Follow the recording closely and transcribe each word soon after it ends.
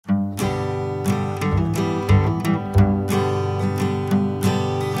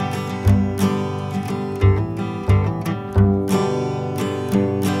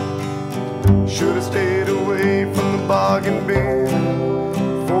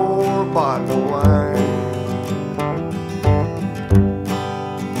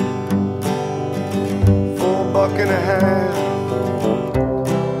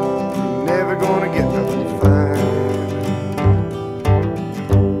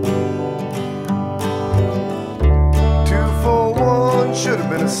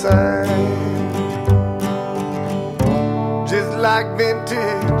sign, just like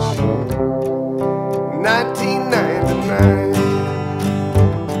vintage 1999.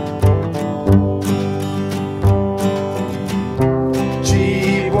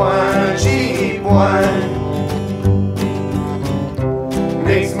 Cheap wine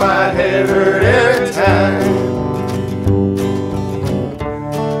makes my head hurt every time,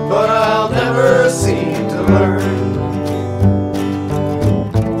 but I'll never seem to learn.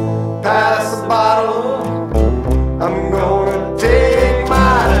 Pass the bottle, I'm gonna take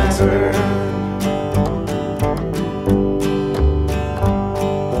my turn.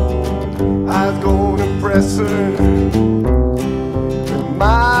 I was gonna impress her with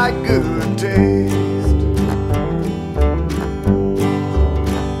my good taste.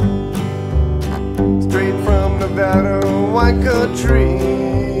 Straight from Nevada, wine country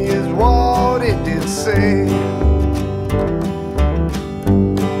is what it did say.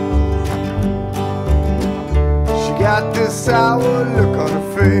 She got this sour look on her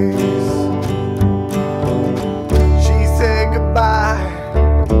face. She said goodbye,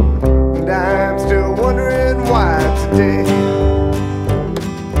 and I'm still wondering why today.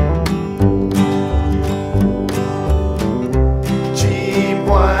 Cheap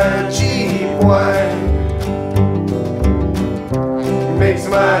wine makes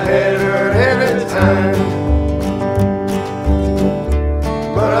my head hurt every time,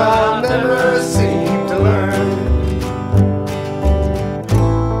 but I'll never seem to learn.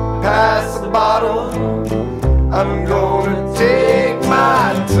 Pass the bottle, I'm gonna take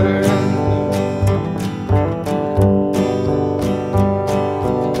my turn.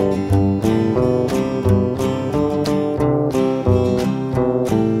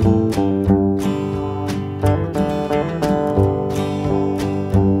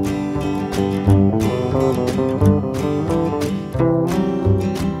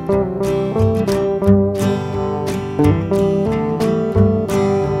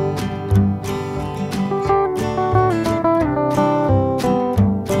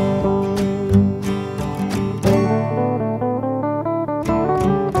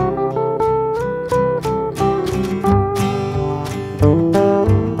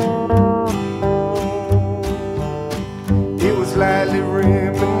 Slightly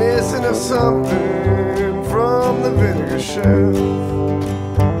reminiscent of something from the vinegar shelf.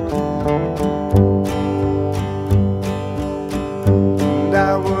 And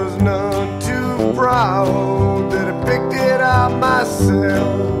I was none too proud that I picked it out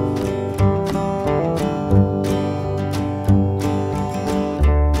myself.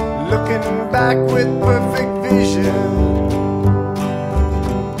 Looking back with perfect vision,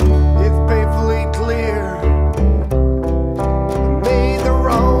 it's painfully clear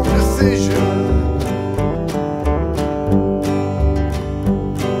decision.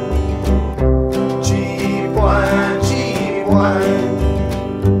 Cheap wine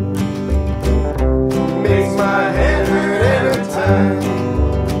makes my head hurt every time,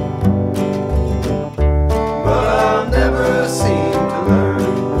 but I'll never seem to learn.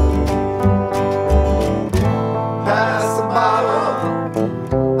 Pass the bottle,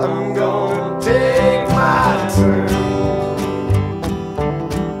 I'm gonna take my turn.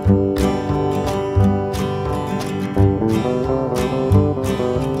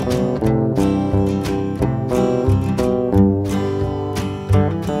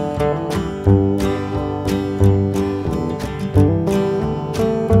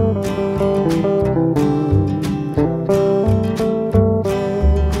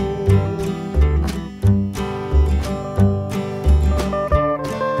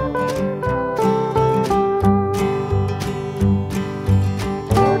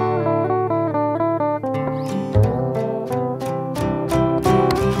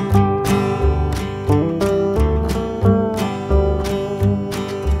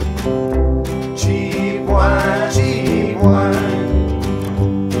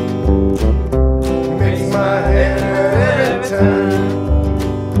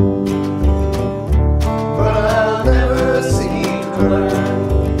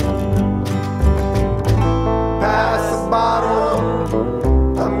 Pass the bottle,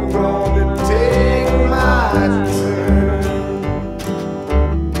 I'm going